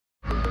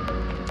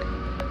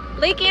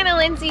Lake Anna,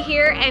 Lindsey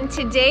here, and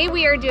today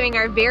we are doing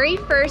our very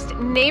first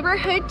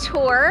neighborhood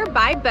tour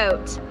by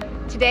boat.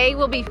 Today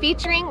we'll be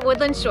featuring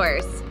Woodland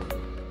Shores.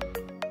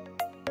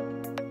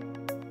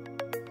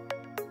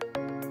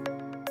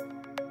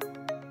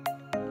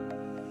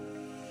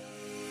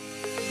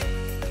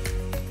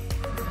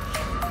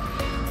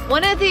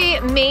 One of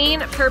the main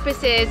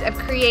purposes of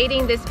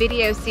creating this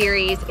video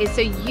series is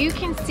so you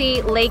can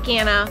see Lake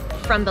Anna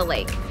from the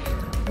lake.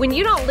 When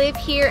you don't live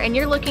here and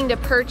you're looking to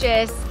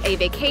purchase a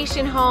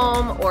vacation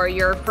home or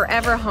your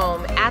forever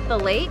home at the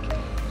lake,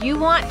 you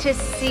want to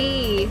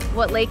see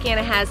what Lake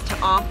Anna has to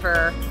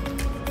offer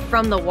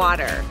from the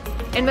water.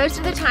 And most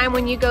of the time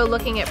when you go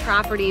looking at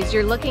properties,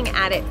 you're looking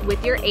at it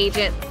with your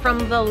agent from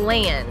the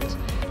land.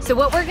 So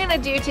what we're gonna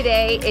do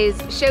today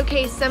is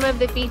showcase some of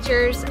the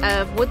features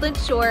of Woodland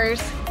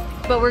Shores,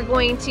 but we're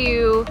going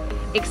to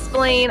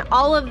explain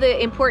all of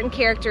the important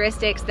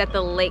characteristics that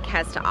the lake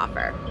has to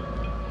offer.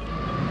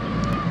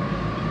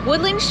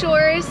 Woodland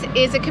Shores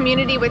is a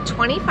community with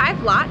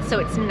 25 lots, so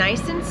it's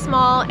nice and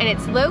small, and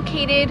it's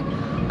located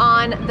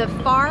on the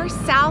far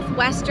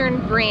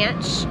southwestern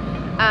branch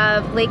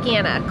of Lake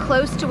Anna,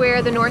 close to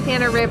where the North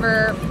Anna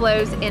River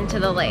flows into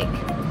the lake.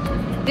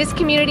 This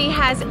community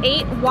has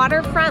 8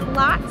 waterfront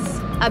lots,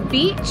 a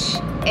beach,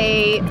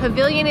 a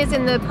pavilion is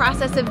in the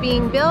process of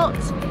being built,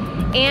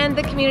 and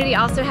the community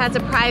also has a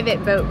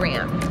private boat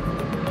ramp.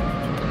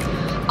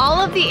 All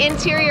of the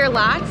interior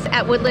lots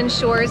at Woodland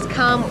Shores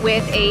come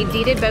with a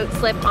deeded boat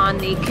slip on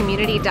the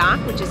community dock,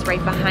 which is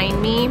right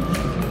behind me.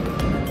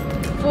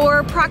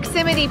 For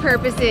proximity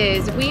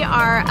purposes, we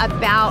are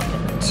about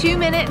 2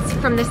 minutes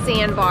from the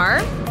sandbar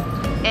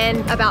and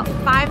about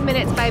 5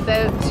 minutes by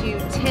boat to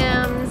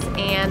Tim's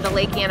and the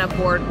Lake Anna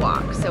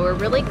Boardwalk. So we're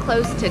really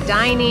close to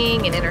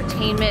dining and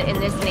entertainment in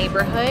this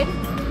neighborhood.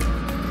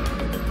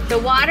 The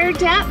water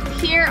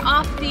depth here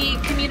off the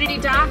community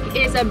dock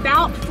is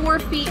about 4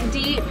 feet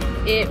deep.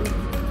 It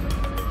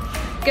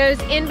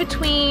goes in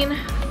between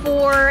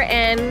 4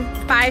 and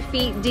 5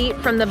 feet deep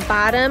from the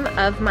bottom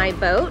of my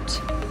boat.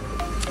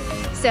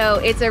 So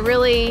it's a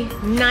really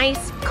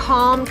nice,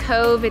 calm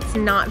cove. It's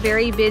not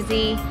very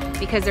busy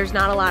because there's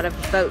not a lot of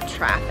boat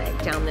traffic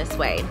down this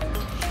way.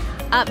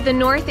 Up the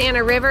North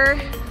Anna River,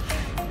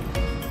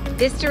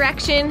 this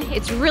direction,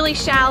 it's really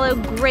shallow,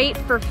 great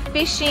for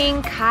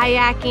fishing,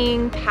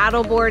 kayaking,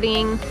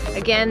 paddleboarding.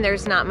 Again,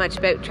 there's not much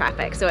boat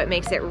traffic, so it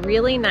makes it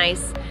really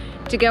nice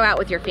to go out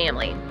with your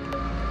family.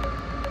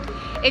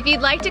 If you'd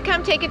like to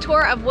come take a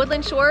tour of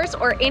Woodland Shores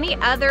or any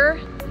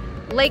other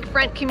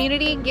lakefront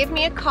community, give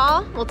me a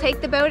call. We'll take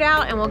the boat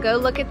out and we'll go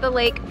look at the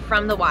lake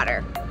from the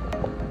water.